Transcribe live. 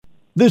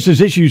This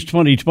is Issues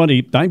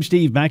 2020. I'm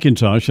Steve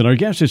McIntosh, and our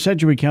guest is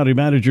Sedgwick County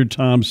Manager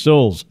Tom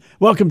Stolz.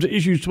 Welcome to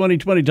Issues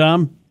 2020,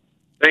 Tom.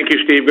 Thank you,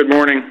 Steve. Good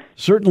morning.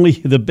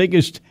 Certainly the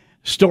biggest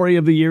story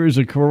of the year is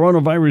the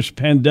coronavirus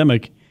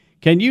pandemic.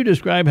 Can you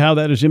describe how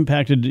that has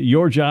impacted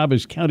your job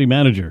as county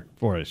manager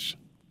for us?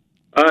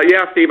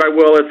 Yeah, Steve, I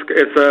will.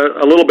 It's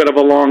a little bit of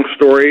a long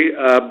story,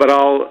 but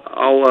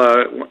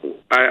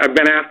I've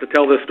been asked to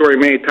tell this story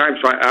many times,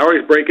 so I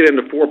always break it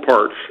into four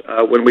parts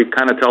when we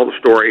kind of tell the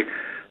story.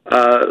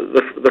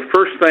 The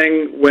first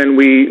thing when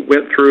we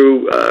went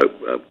through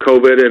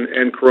COVID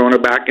and Corona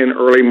back in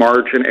early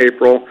March and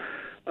April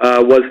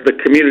was the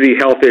community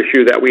health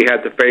issue that we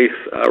had to face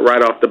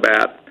right off the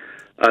bat.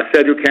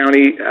 Sedgwick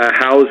County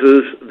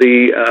houses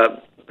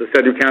the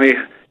Sedgwick County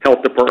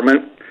Health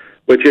Department,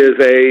 which is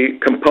a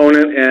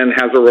component and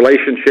has a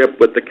relationship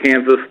with the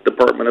Kansas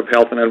Department of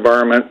Health and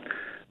Environment.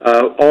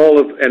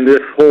 And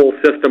this whole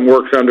system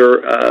works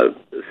under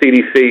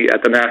CDC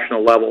at the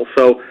national level.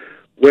 So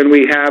when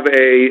we have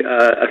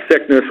a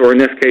sickness, or in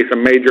this case a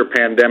major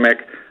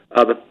pandemic,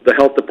 the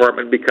health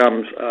department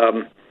becomes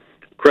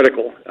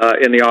critical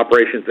in the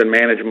operations and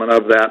management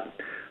of that.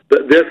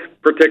 This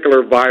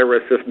particular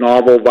virus, this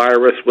novel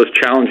virus, was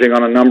challenging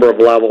on a number of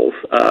levels.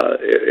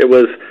 It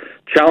was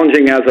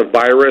challenging as a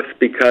virus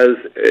because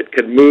it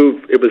could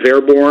move. It was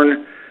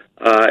airborne.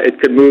 It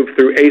could move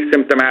through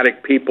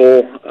asymptomatic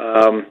people.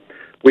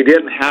 We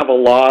didn't have a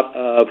lot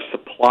of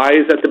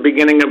supplies at the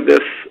beginning of this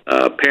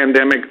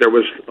pandemic. There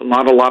was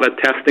not a lot of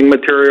testing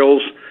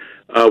materials.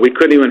 We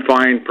couldn't even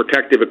find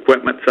protective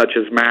equipment such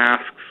as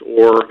masks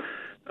or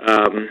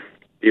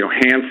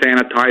hand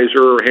sanitizer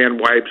or hand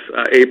wipes,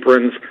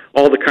 aprons,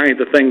 all the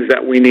kinds of things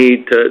that we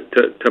need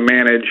to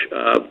manage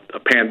a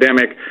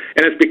pandemic.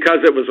 And it's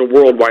because it was a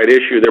worldwide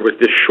issue. There was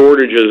just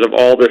shortages of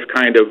all this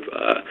kind of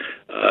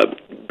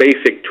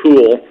basic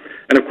tool.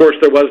 And, of course,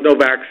 there was no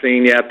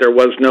vaccine yet. There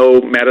was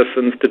no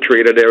medicines to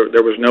treat it.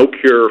 There was no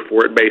cure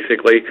for it,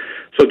 basically.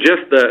 So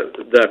just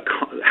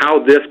how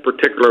this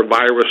particular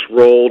virus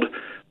rolled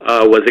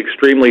was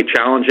extremely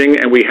challenging,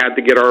 and we had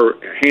to get our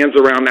hands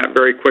around that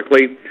very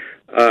quickly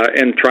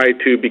and try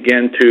to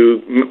begin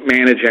to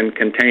manage and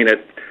contain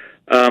it.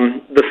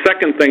 The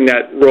second thing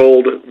that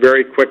rolled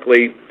very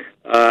quickly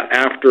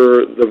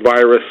after the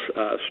virus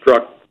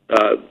struck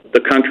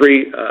the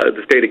country,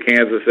 the state of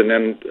Kansas, and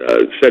then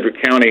Sedgwick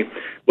County,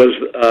 was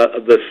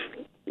this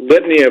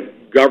litany of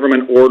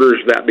government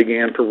orders that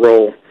began to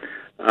roll.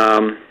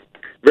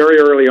 Very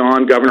early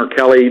on, Governor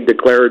Kelly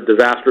declared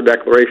disaster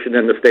declaration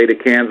in the state of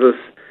Kansas,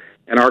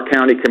 and our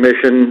county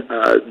commission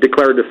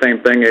declared the same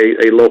thing,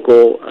 a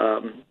local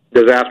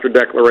disaster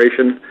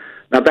declaration.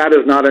 Now, that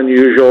is not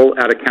unusual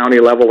at a county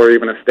level or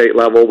even a state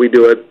level. We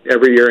do it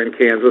every year in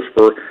Kansas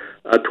for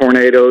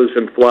tornadoes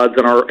and floods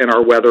and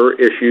our weather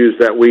issues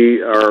that we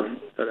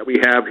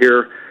have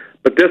here.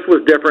 But this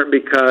was different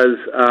because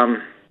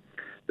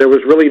there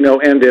was really no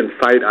end in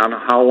sight on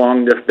how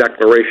long this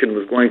declaration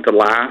was going to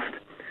last.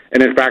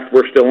 And in fact,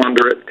 we're still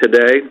under it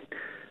today.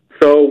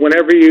 So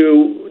whenever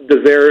you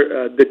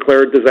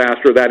declare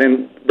disaster, that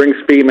brings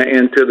FEMA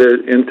into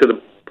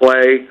the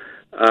play,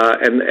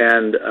 and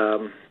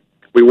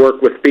we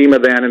work with FEMA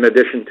then in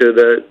addition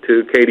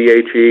to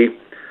KDHE.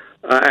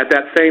 At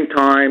that same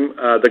time,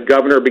 the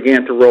governor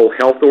began to roll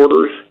health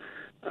orders,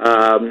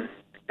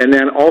 and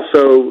then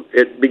also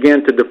it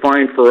began to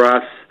define for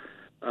us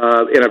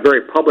in a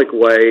very public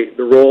way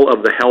the role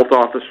of the health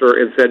officer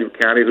in Sedgwick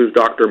County, who's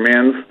Dr.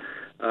 Menz.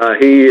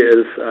 He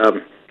is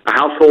a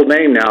household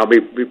name now.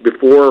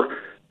 Before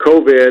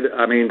COVID,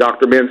 I mean,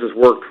 Dr. Menz has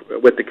worked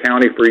with the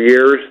county for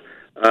years,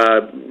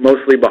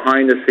 mostly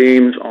behind the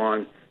scenes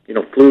on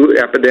flu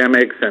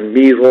epidemics and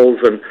measles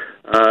and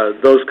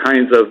those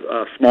kinds of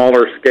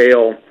smaller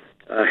scale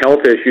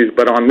health issues.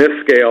 But on this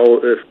scale,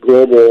 this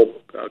global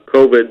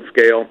COVID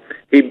scale,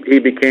 he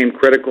became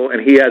critical,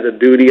 and he has a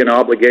duty and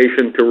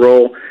obligation to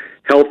roll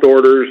health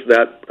orders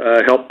that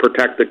help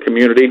protect the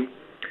community.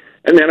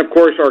 And then, of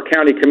course, our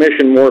county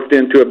commission morphed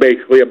into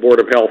basically a board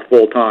of health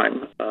full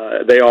time.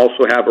 They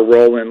also have a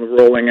role in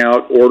rolling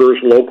out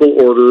orders,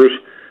 local orders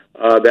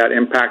that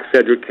impact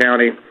Sedgwick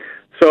County.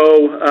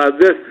 So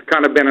this has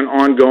kind of been an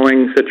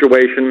ongoing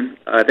situation.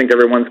 I think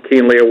everyone's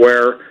keenly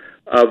aware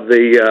of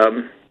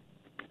the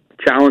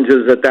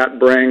challenges that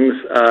brings,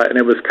 and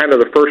it was kind of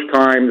the first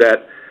time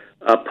that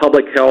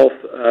public health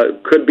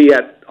could be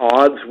at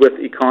odds with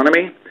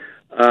economy,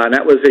 and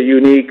that was a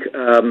unique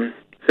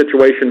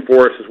situation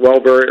for us as well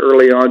very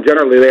early on.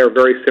 Generally, they are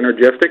very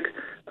synergistic.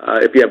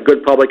 If you have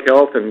good public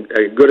health and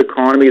a good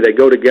economy, they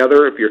go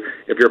together.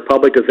 If your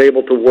public is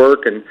able to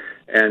work and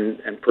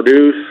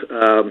produce,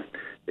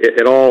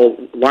 it all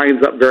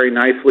lines up very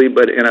nicely.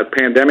 But in a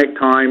pandemic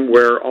time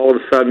where all of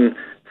a sudden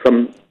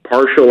some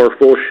partial or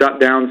full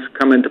shutdowns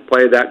come into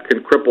play, that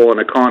can cripple an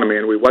economy,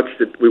 and we watched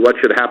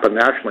it happen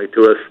nationally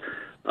to us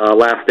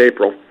last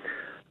April.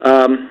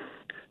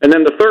 And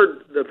then the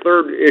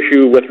third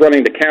issue with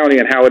running the county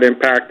and how it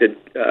impacted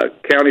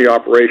county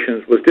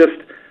operations was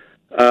just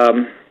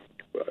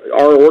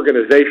our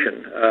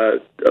organization.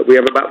 We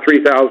have about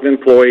 3,000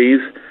 employees.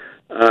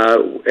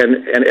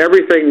 and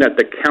everything that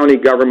the county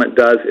government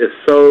does is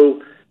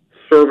so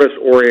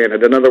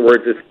service-oriented. In other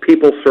words, it's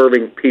people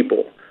serving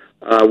people,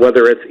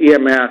 whether it's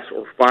EMS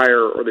or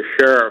fire or the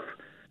sheriff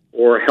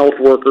or health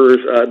workers,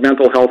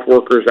 mental health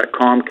workers at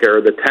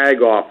ComCare, the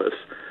tag office.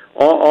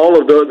 All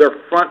of those,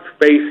 they're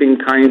front-facing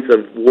kinds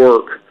of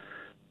work,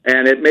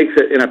 and it makes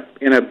it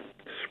in a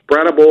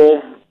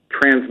spreadable,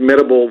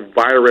 transmittable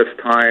virus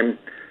time.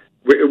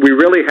 We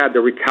really had to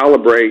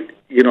recalibrate,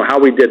 how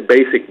we did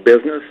basic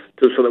business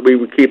so that we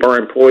would keep our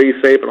employees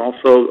safe and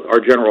also our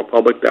general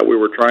public that we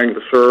were trying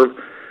to serve.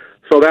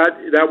 So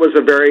that was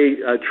a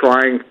very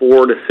trying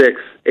 4 to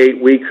 6,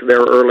 8 weeks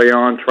there early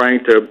on,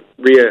 trying to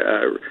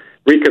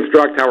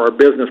reconstruct how our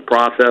business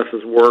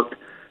processes worked.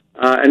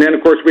 And then,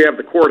 of course, we have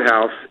the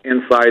courthouse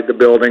inside the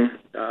building,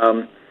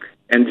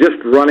 and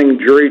just running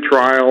jury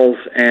trials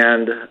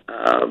and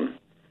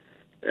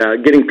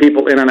getting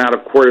people in and out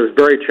of court is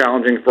very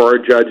challenging for our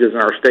judges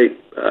and our state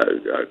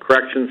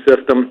correction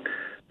system.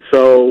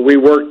 So we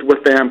worked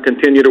with them,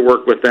 continue to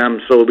work with them,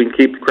 so we can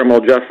keep the criminal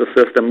justice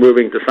system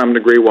moving to some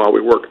degree while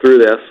we work through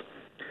this.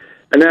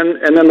 And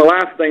then the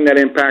last thing that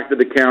impacted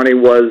the county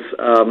was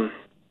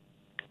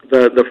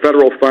the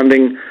federal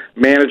funding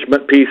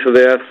management piece of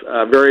this.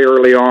 Very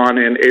early on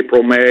in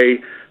April,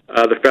 May,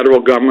 the federal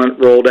government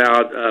rolled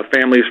out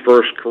Families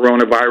First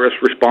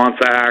Coronavirus Response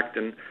Act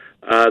and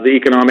the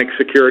Economic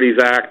Securities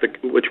Act,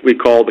 which we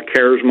call the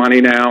CARES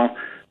money now.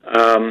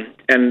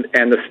 And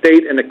the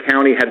state and the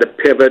county had to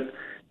pivot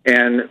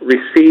and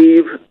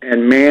receive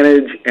and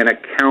manage and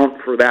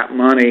account for that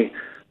money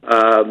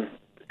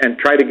and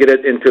try to get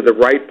it into the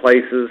right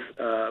places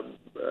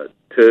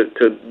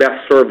to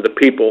best serve the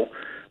people.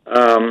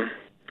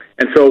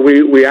 And so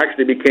we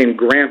actually became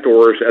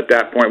grantors at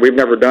that point. We've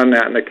never done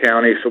that in the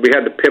county, so we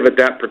had to pivot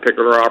that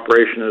particular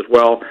operation as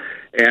well,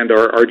 and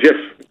are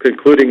just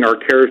concluding our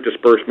CARES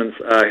disbursements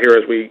here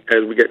as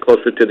we get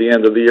closer to the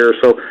end of the year.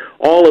 So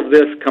all of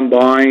this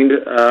combined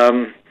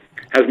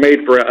has made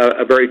for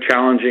a very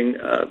challenging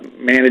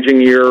managing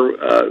year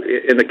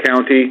in the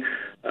county.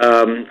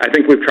 I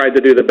think we've tried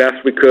to do the best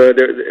we could.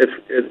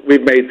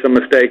 We've made some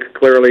mistakes,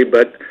 clearly,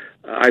 but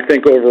I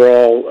think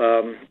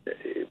overall,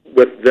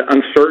 with the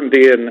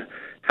uncertainty and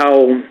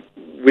how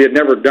we had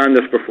never done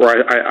this before,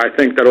 I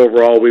think that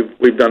overall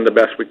we've done the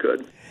best we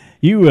could.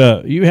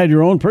 You had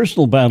your own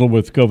personal battle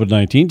with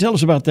COVID-19. Tell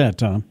us about that,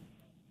 Tom.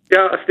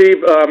 Yeah, Steve,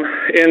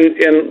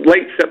 in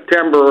late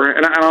September,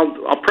 and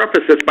I'll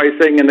preface this by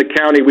saying in the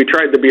county we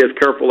tried to be as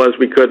careful as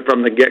we could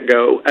from the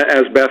get-go,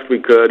 as best we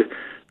could.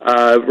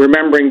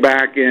 Remembering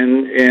back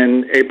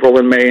in April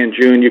and May and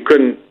June, you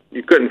couldn't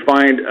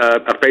find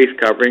a face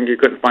covering, you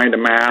couldn't find a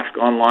mask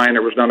online,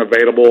 there was none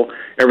available.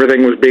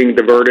 Everything was being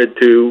diverted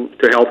to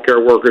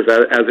healthcare workers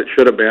as it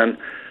should have been.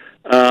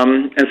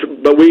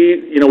 But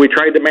we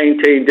tried to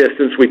maintain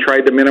distance, we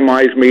tried to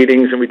minimize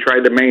meetings, and we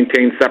tried to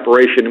maintain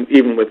separation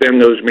even within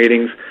those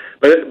meetings.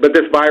 But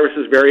this virus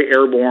is very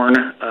airborne.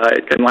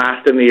 It can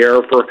last in the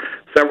air for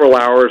several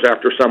hours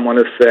after someone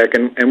is sick.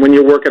 And when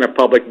you work in a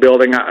public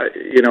building, I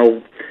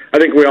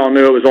think we all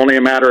knew it was only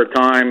a matter of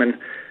time. And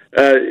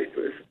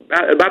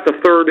about the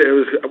third, it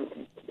was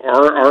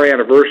our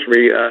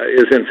anniversary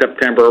is in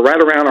September. Right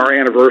around our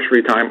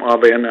anniversary time,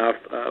 oddly enough,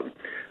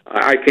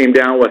 I came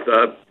down with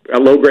a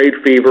low-grade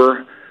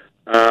fever.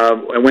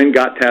 I went and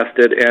got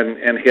tested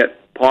and hit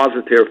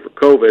positive for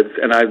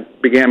COVID, and I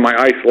began my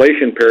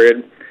isolation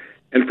period.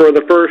 And for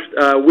the first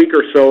week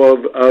or so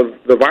of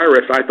the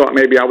virus, I thought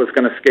maybe I was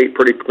going to skate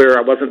pretty clear.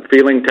 I wasn't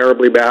feeling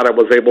terribly bad. I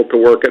was able to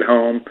work at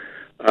home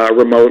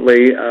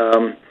remotely.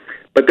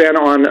 But then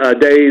on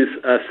days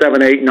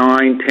 7, 8,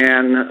 9,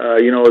 10,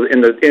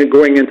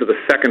 going into the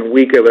second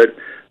week of it,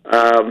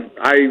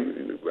 I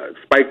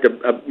spiked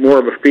more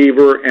of a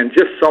fever and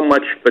just so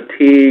much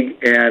fatigue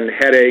and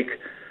headache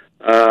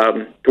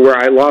to where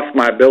I lost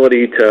my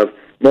ability to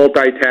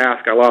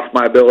multitask. I lost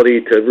my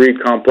ability to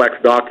read complex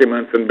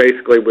documents and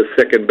basically was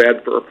sick in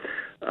bed for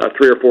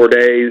 3 or 4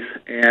 days.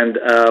 And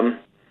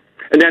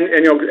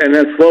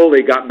then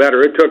slowly got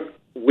better. It took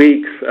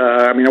weeks.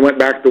 I went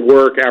back to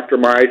work after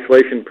my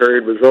isolation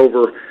period was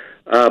over,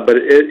 but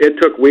it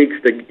took weeks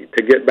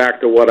to get back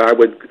to what I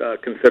would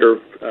consider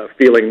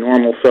feeling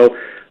normal. So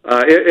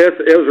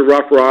it was a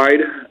rough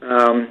ride,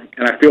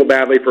 and I feel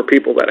badly for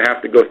people that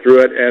have to go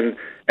through it,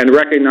 and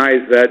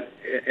recognize that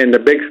in the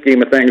big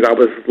scheme of things, I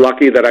was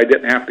lucky that I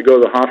didn't have to go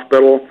to the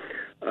hospital,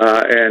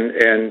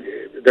 and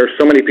there's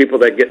so many people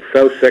that get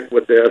so sick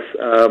with this.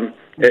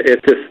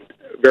 It's just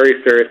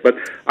very serious. But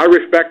I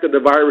respected the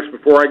virus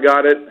before I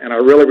got it, and I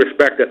really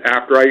respect it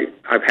after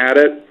I've had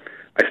it.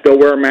 I still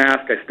wear a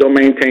mask. I still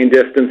maintain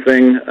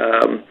distancing.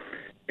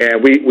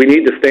 And we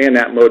need to stay in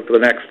that mode for the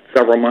next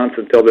several months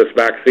until this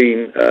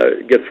vaccine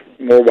gets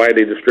more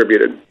widely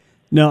distributed.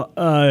 Now,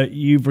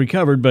 you've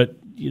recovered, but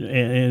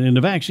and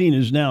the vaccine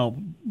is now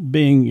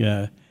being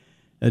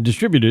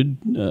distributed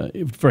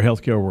for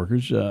healthcare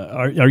workers.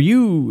 Are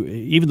you,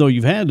 even though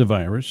you've had the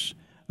virus,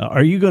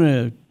 are you going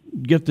to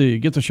get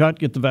the shot,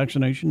 get the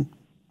vaccination?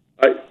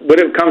 When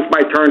it comes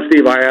my turn,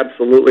 Steve, I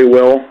absolutely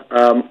will.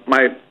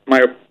 My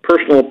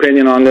personal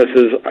opinion on this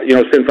is,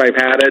 since I've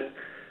had it,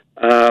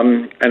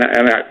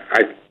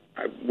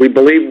 we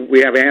believe we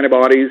have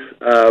antibodies.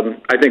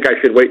 I think I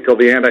should wait till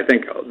the end. I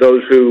think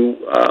those who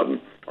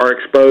are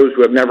exposed,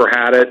 who have never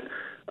had it,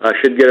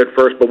 should get it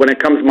first. But when it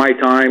comes my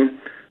time,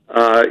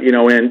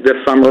 in this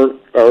summer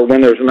or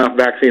when there's enough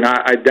vaccine,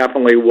 I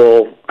definitely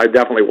will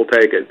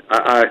take it.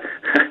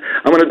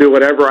 I'm going to do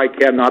whatever I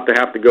can not to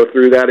have to go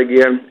through that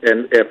again.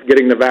 And if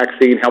getting the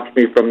vaccine helps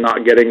me from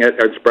not getting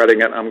it or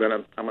spreading it, I'm going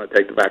to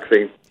take the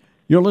vaccine.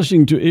 You're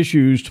listening to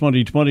Issues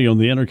 2020 on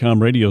the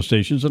Intercom radio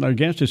stations, and our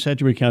guest is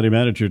Sedgwick County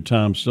Manager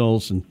Tom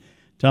Stolz. And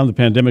Tom, the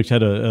pandemic's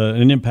had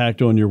an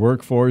impact on your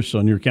workforce,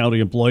 on your county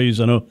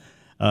employees. I know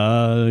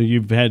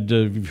you've had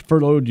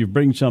furloughed, you've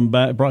brought some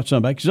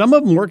back. Some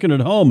of them working at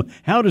home.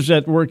 How does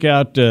that work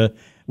out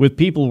with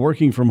people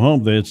working from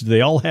home? Do they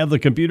all have the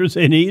computers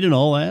they need and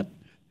all that?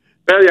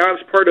 Well, yeah,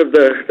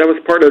 that was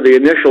part of the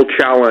initial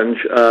challenge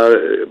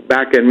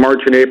back in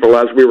March and April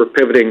as we were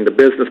pivoting the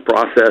business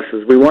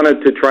processes. We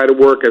wanted to try to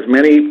work as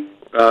many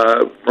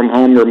from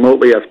home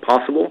remotely as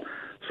possible.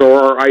 So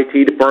our IT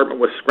department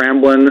was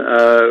scrambling,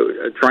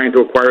 trying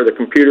to acquire the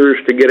computers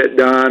to get it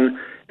done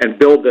and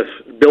build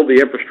the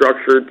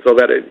infrastructure so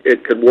that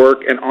it could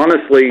work. And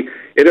honestly,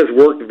 it has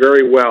worked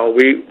very well.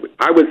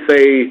 I would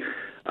say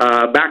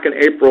back in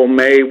April,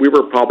 May, we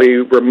were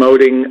probably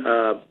remoting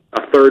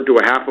a third to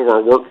a half of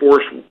our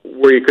workforce,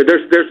 where you could.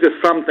 There's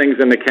just some things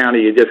in the county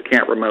you just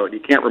can't remote.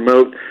 You can't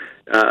remote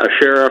a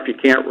sheriff. You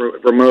can't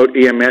remote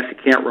EMS. You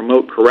can't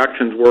remote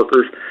corrections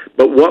workers.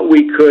 But what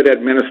we could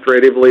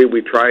administratively,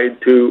 we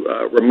tried to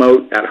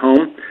remote at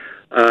home,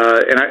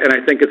 and I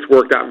think it's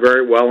worked out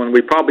very well. And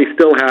we probably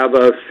still have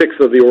a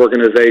sixth of the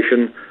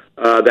organization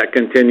that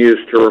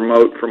continues to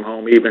remote from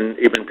home even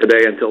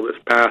today until this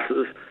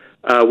passes.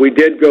 We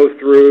did go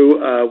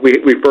through.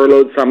 We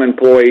furloughed some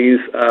employees.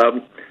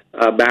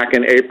 Back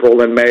in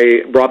April and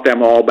May, brought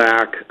them all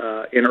back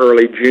in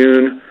early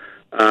June,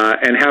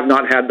 and have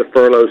not had the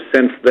furloughs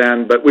since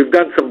then. But we've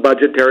done some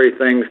budgetary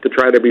things to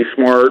try to be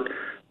smart.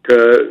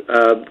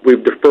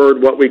 We've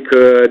deferred what we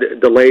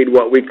could, delayed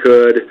what we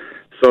could,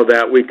 so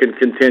that we can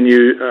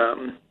continue,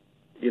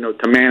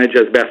 to manage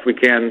as best we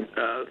can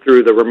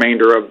through the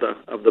remainder of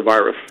the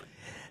virus.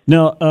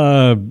 Now,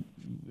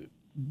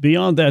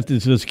 beyond that,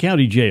 this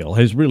county jail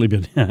has really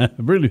been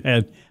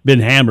been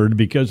hammered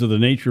because of the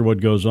nature of what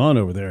goes on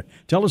over there.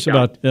 Tell us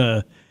about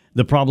the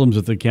problems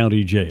at the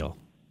county jail.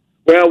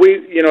 Well,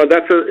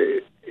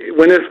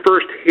 when this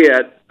first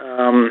hit,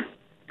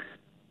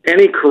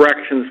 any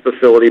corrections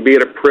facility, be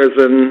it a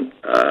prison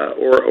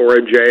or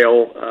a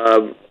jail,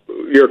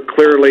 you're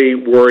clearly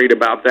worried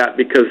about that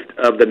because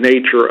of the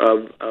nature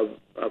of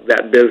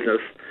that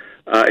business.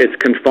 It's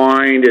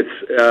confined.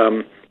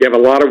 You have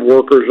a lot of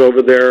workers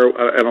over there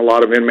and a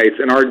lot of inmates.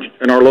 In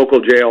our local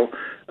jail,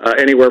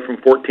 anywhere from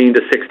 1,400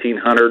 to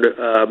 1,600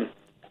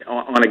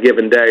 on a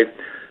given day.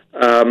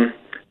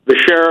 The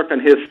sheriff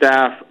and his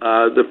staff,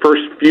 the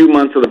first few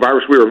months of the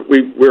virus, we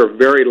were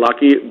very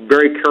lucky,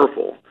 very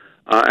careful,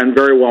 and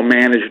very well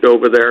managed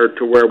over there,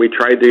 to where we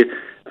tried to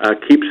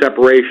keep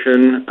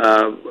separation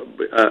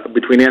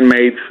between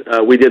inmates.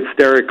 We did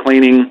stereo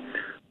cleaning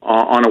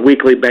on a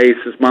weekly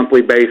basis,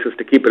 monthly basis,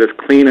 to keep it as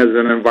clean as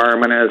an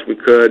environment as we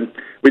could.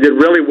 We did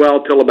really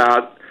well till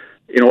about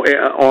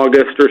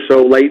August or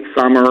so, late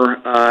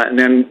summer, and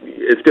then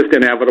it's just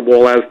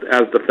inevitable as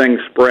the thing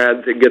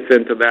spreads, it gets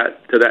into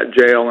that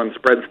jail and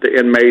spreads to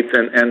inmates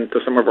and to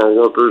some of our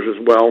workers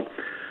as well.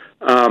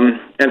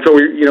 And so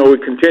we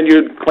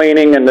continued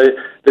cleaning, and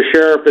the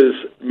sheriff is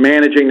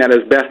managing that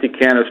as best he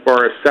can as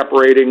far as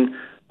separating,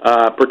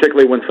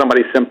 particularly when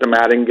somebody's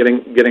symptomatic,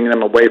 getting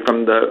them away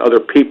from the other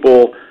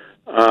people,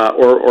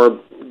 or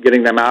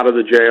getting them out of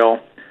the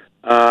jail.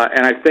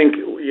 And I think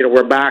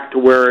we're back to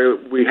where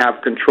we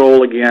have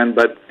control again.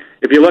 But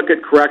if you look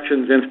at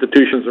corrections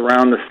institutions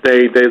around the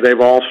state, they've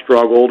all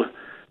struggled.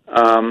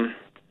 The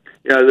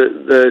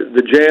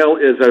jail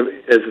is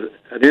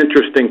an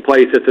interesting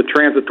place. It's a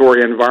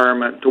transitory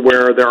environment, to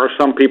where there are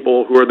some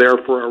people who are there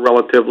for a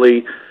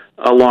relatively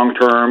long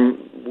term,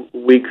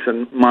 weeks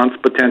and months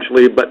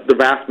potentially, but the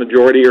vast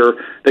majority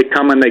they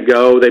come and they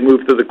go. They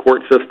move through the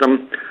court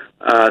system.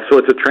 So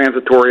it's a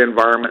transitory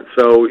environment.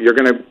 So you're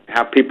going to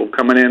have people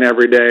coming in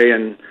every day,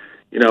 and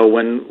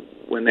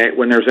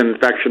when there's an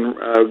infection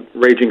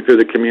raging through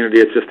the community,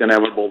 it's just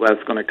inevitable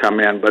that's going to come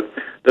in. But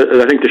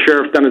I think the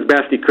sheriff's done as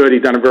best he could.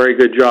 He's done a very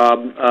good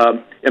job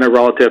in a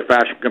relative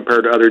fashion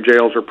compared to other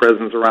jails or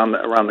prisons around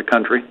the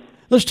country.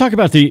 Let's talk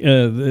about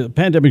the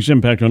pandemic's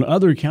impact on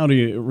other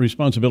county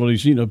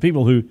responsibilities.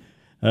 People who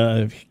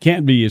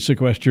can't be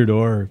sequestered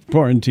or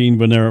quarantined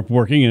when they're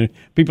working, and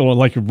people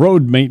like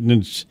road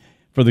maintenance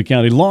for the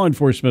county, law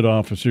enforcement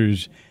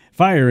officers,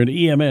 fire and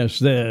EMS.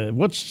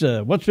 What's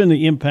been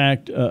the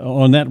impact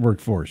on that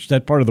workforce,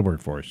 that part of the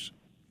workforce?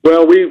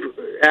 Well,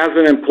 as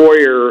an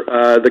employer,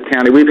 the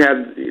county, we've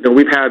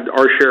had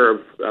our share of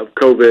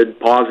COVID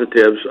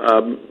positives,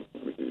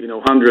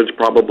 hundreds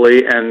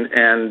probably,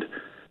 and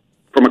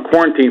from a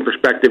quarantine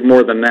perspective,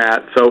 more than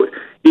that. So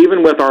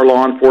even with our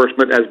law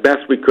enforcement, as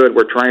best we could,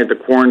 we're trying to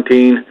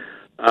quarantine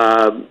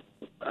and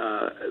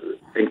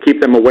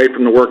keep them away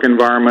from the work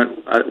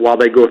environment while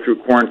they go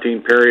through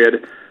quarantine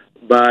period.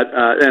 But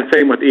and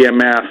same with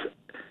EMS.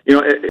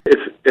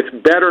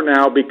 It's better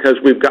now because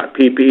we've got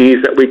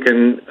PPEs that we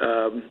can.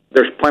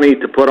 There's plenty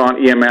to put on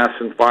EMS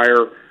and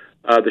fire.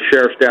 The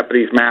sheriff's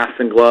deputies, masks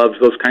and gloves,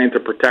 those kinds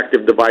of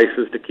protective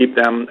devices to keep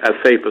them as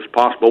safe as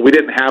possible. We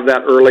didn't have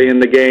that early in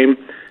the game,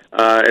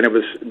 and it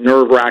was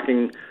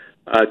nerve-wracking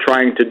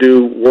trying to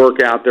do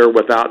work out there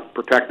without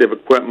protective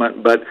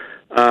equipment. But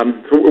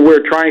so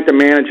we're trying to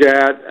manage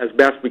that as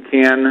best we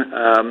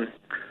can.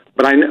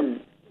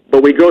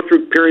 But we go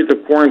through periods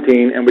of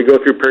quarantine and we go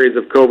through periods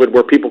of COVID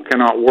where people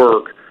cannot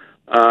work,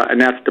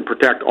 and that's to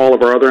protect all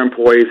of our other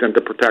employees and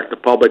to protect the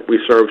public we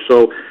serve.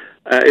 So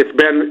it's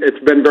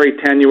been very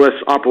tenuous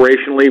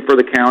operationally for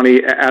the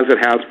county, as it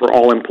has for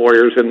all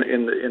employers in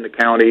the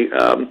county.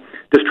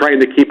 Just trying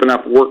to keep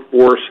enough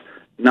workforce,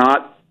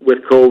 not with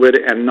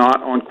COVID and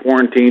not on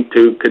quarantine,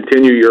 to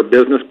continue your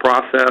business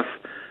process.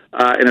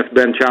 And it's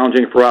been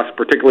challenging for us,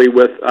 particularly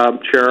with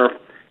sheriff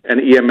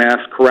and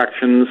EMS,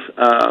 corrections,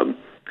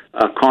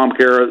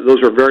 CommCare.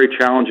 Those are very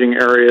challenging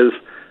areas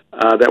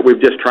that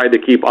we've just tried to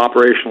keep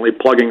operationally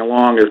plugging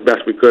along as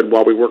best we could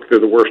while we work through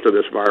the worst of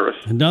this virus.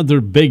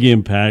 Another big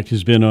impact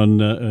has been on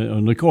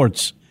the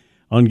courts,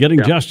 on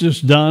getting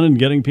justice done and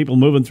getting people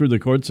moving through the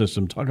court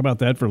system. Talk about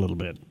that for a little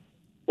bit.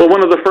 Well,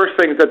 one of the first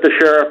things that the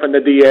sheriff and the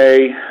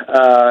DA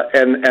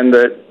and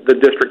the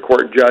district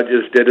court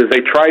judges did is they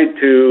tried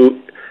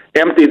to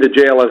empty the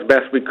jail as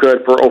best we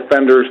could for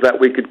offenders that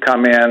we could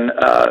come in,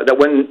 that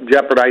wouldn't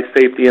jeopardize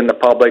safety in the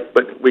public,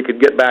 but we could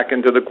get back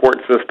into the court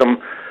system.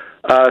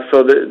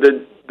 So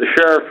the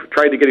sheriff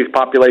tried to get his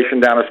population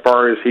down as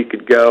far as he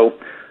could go.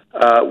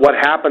 What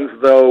happens,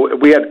 though,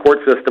 we had court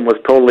system was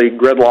totally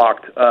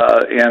gridlocked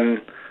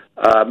in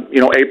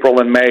April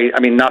and May. I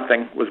mean,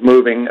 nothing was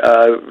moving,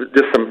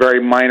 just some very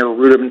minor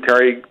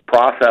rudimentary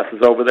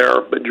processes over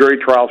there, but jury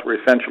trials were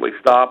essentially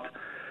stopped.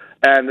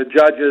 And the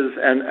judges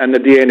and the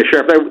DA and the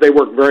sheriff, they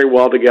work very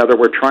well together.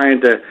 We're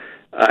trying to,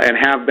 and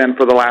have been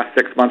for the last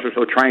 6 months or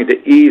so, trying to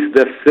ease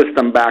this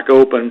system back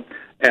open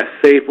as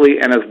safely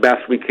and as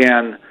best we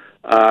can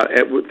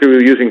through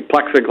using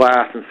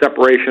plexiglass and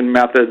separation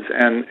methods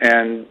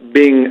and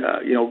being,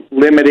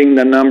 limiting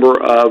the number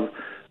of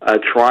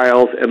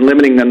trials and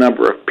limiting the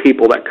number of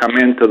people that come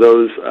into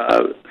those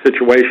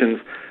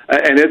situations.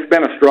 And it's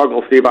been a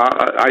struggle, Steve.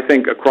 I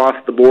think across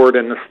the board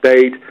in the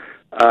state,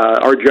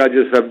 our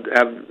judges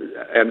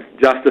and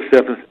justice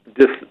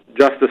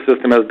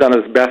system has done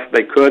as best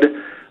they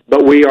could,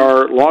 but we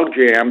are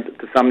log-jammed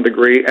to some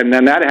degree, and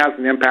then that has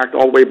an impact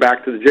all the way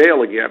back to the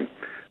jail again,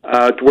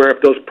 to where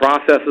if those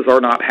processes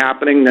are not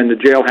happening, then the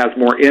jail has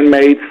more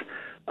inmates,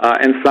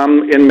 and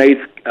some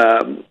inmates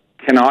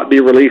cannot be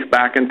released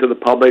back into the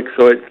public,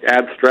 so it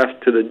adds stress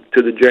to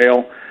the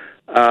jail.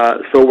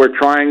 So we're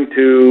trying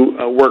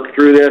to work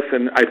through this,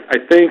 and I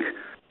think,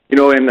 in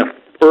the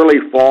early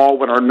fall,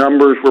 when our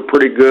numbers were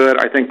pretty good,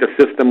 I think the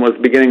system was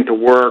beginning to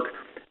work.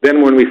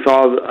 Then when we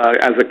saw,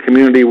 as a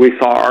community, we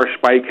saw our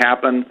spike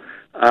happen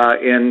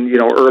in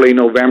early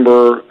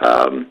November,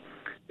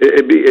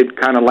 it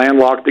kind of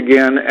landlocked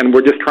again, and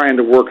we're just trying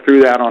to work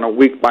through that on a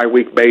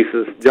week-by-week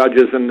basis.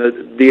 Judges and the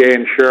DA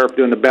and sheriff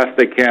doing the best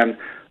they can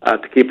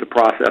to keep the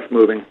process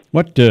moving.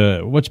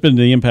 What's been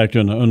the impact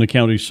on the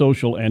county's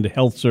social and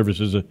health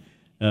services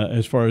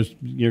as far as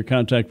your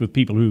contact with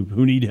people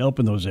who need help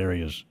in those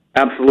areas?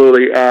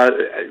 Absolutely.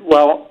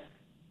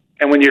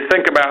 And when you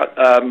think about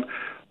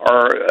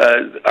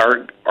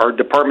our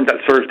department that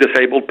serves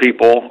disabled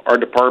people, our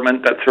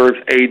department that serves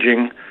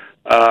aging,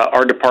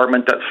 our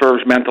department that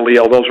serves mentally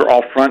ill, those are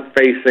all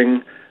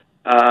front-facing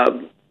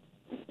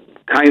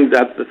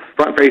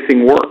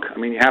front-facing work. I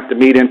mean, you have to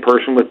meet in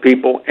person with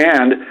people,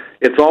 and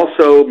it's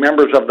also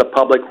members of the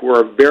public who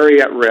are very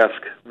at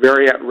risk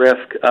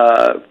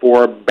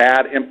for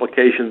bad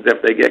implications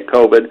if they get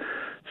COVID.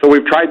 So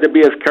we've tried to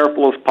be as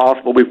careful as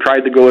possible. We've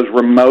tried to go as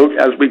remote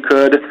as we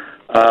could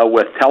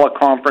with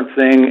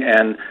teleconferencing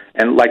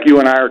and like you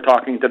and I are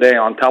talking today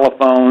on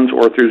telephones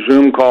or through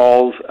Zoom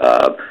calls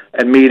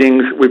and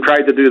meetings. We've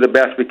tried to do the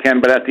best we can,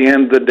 but at the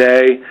end of the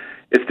day,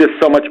 it's just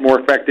so much more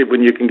effective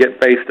when you can get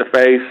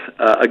face-to-face.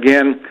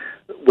 Again,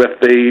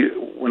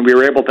 when we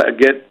were able to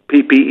get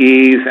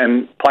PPEs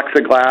and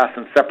plexiglass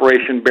and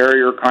separation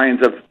barrier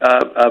kinds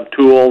of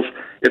tools,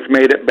 it's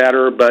made it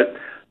better, but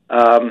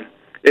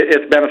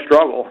it's been a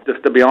struggle,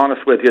 just to be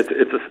honest with you.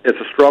 It's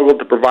a struggle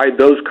to provide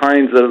those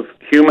kinds of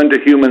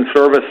human-to-human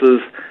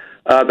services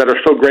that are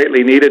so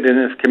greatly needed in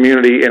this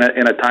community in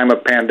a time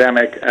of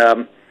pandemic.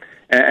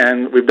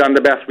 And we've done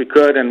the best we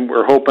could, and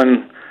we're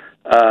hoping,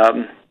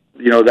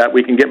 that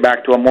we can get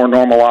back to a more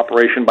normal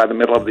operation by the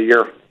middle of the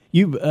year.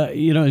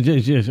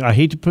 I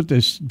hate to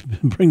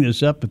bring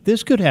this up, but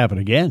this could happen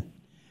again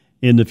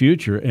in the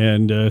future,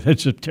 and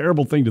it's a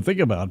terrible thing to think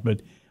about,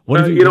 but.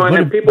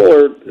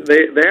 People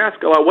they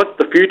ask a lot, what's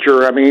the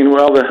future? I mean,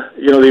 well,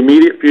 the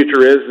immediate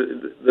future is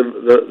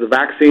the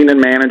vaccine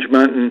and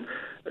management, and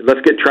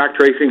let's get track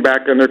tracing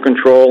back under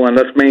control, and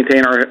let's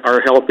maintain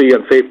our healthy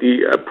and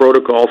safety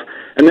protocols.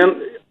 And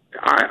then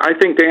I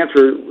think to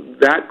answer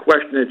that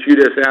question that you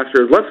just asked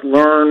her, let's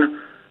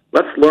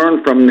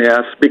learn from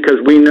this, because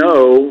we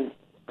know,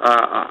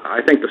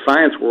 I think the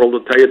science world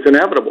will tell you it's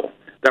inevitable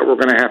that we're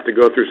going to have to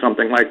go through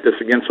something like this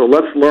again. So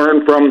let's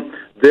learn from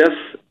this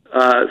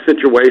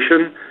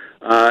situation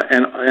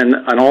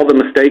and all the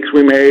mistakes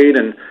we made,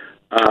 and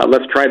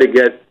let's try to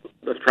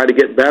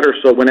get better.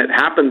 So when it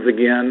happens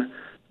again,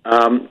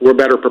 we're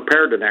better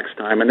prepared the next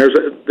time. And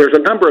there's a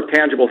number of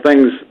tangible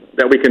things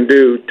that we can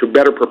do to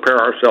better prepare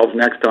ourselves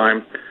next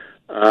time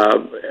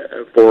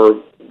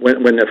for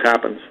when this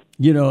happens.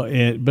 You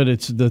know, but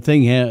it's the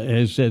thing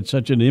has had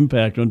such an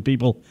impact on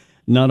people,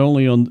 not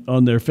only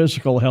on their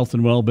physical health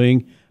and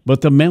well-being,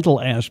 but the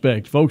mental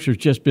aspect. Folks,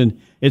 it's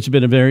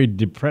been a very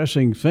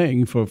depressing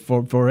thing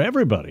for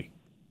everybody.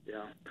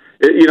 Yeah,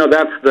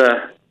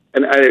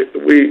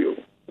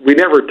 we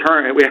never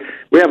turn.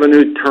 We have a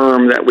new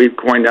term that we've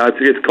coined out.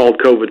 It's called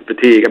COVID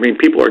fatigue. I mean,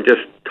 people are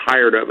just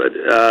tired of it.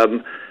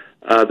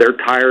 They're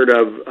tired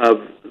of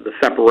the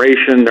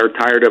separation. They're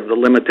tired of the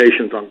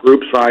limitations on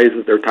group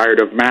sizes. They're tired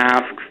of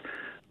masks.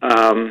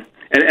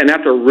 And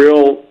that's a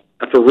real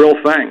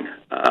thing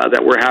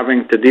that we're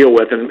having to deal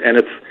with, and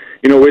it's,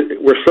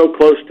 we're so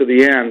close to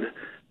the end.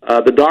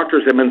 The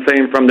doctors have been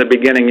saying from the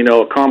beginning,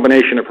 a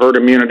combination of herd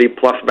immunity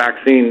plus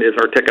vaccine is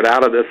our ticket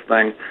out of this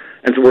thing,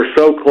 and so we're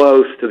so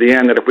close to the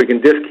end that if we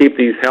can just keep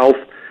these health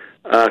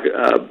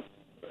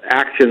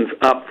actions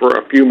up for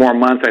a few more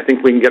months, I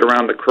think we can get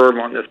around the curve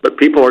on this. But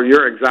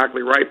you're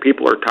exactly right.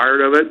 People are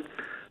tired of it.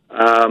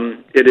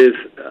 It is,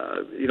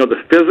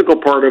 the physical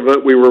part of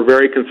it we were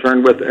very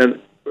concerned with, and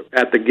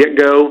at the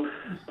get-go,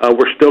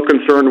 we're still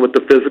concerned with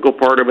the physical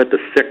part of it, the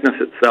sickness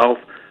itself,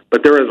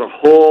 but there is a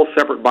whole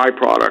separate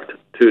byproduct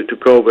to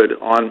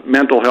COVID on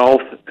mental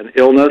health and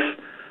illness,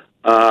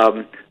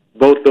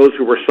 both those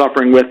who were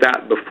suffering with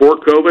that before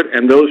COVID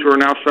and those who are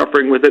now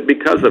suffering with it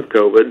because of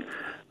COVID.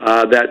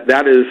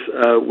 That is,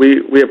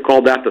 we have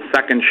called that the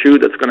second shoe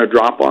that's going to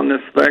drop on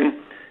this thing.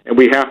 And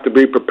we have to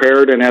be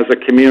prepared, and as a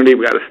community,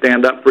 we got to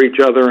stand up for each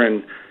other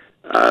and,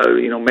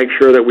 make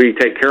sure that we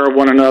take care of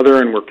one another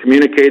and we're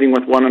communicating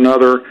with one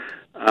another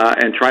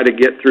and try to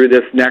get through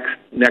this next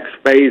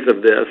phase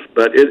of this.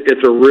 But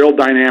it's a real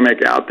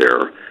dynamic out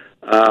there.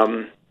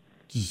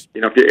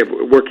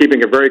 If we're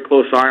keeping a very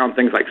close eye on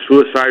things like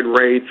suicide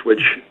rates,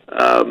 which,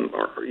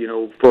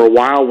 for a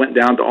while went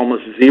down to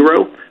almost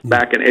zero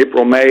back in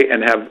April, May,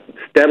 and have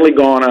steadily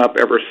gone up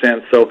ever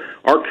since. So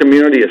our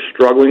community is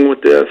struggling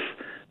with this.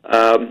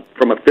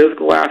 From a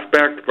physical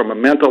aspect, from a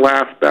mental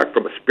aspect,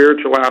 from a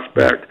spiritual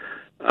aspect,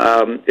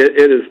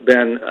 it has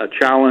been a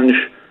challenge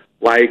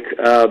like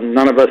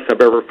none of us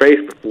have ever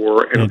faced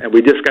before, and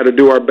we just got to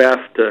do our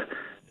best to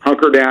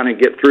hunker down and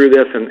get through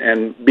this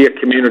and be a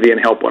community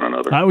and help one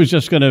another.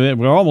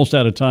 We're almost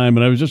out of time,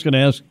 and I was just going to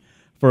ask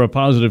for a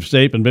positive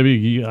statement.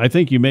 I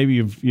think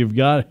you've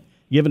got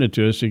given it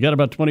to us. You got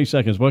about 20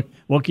 seconds.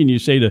 What can you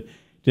say to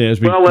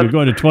as we're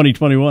going to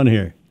 2021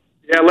 here?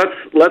 Yeah,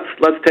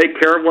 let's take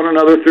care of one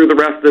another through the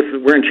rest of this.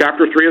 We're in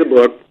chapter 3 of the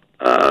book,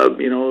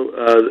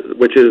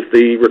 which is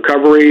the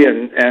recovery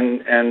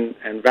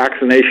and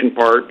vaccination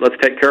part. Let's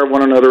take care of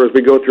one another as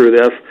we go through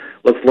this.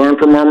 Let's learn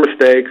from our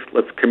mistakes.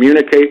 Let's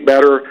communicate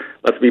better.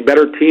 Let's be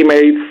better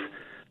teammates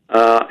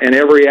in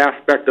every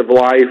aspect of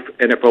life,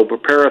 and it will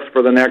prepare us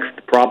for the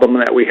next problem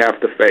that we have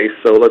to face.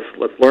 So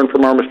let's learn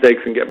from our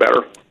mistakes and get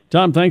better.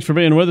 Tom, thanks for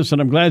being with us,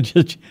 and I'm glad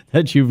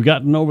that you've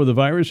gotten over the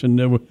virus,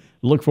 and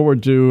look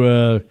forward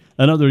to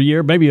another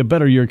year, maybe a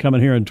better year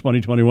coming here in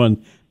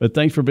 2021. But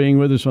thanks for being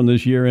with us on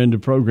this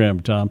year-end program,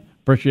 Tom.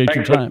 Appreciate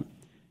your time.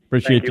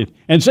 Appreciate it.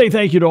 And say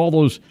thank you to all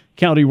those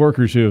county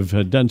workers who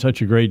have done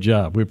such a great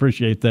job. We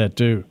appreciate that,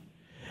 too.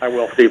 I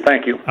will, Steve.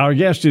 Thank you. Our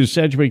guest is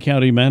Sedgwick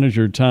County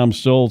Manager Tom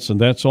Stolz, and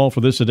that's all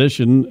for this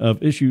edition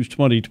of Issues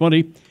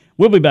 2020.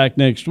 We'll be back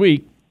next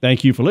week.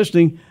 Thank you for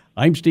listening.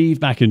 I'm Steve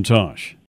McIntosh.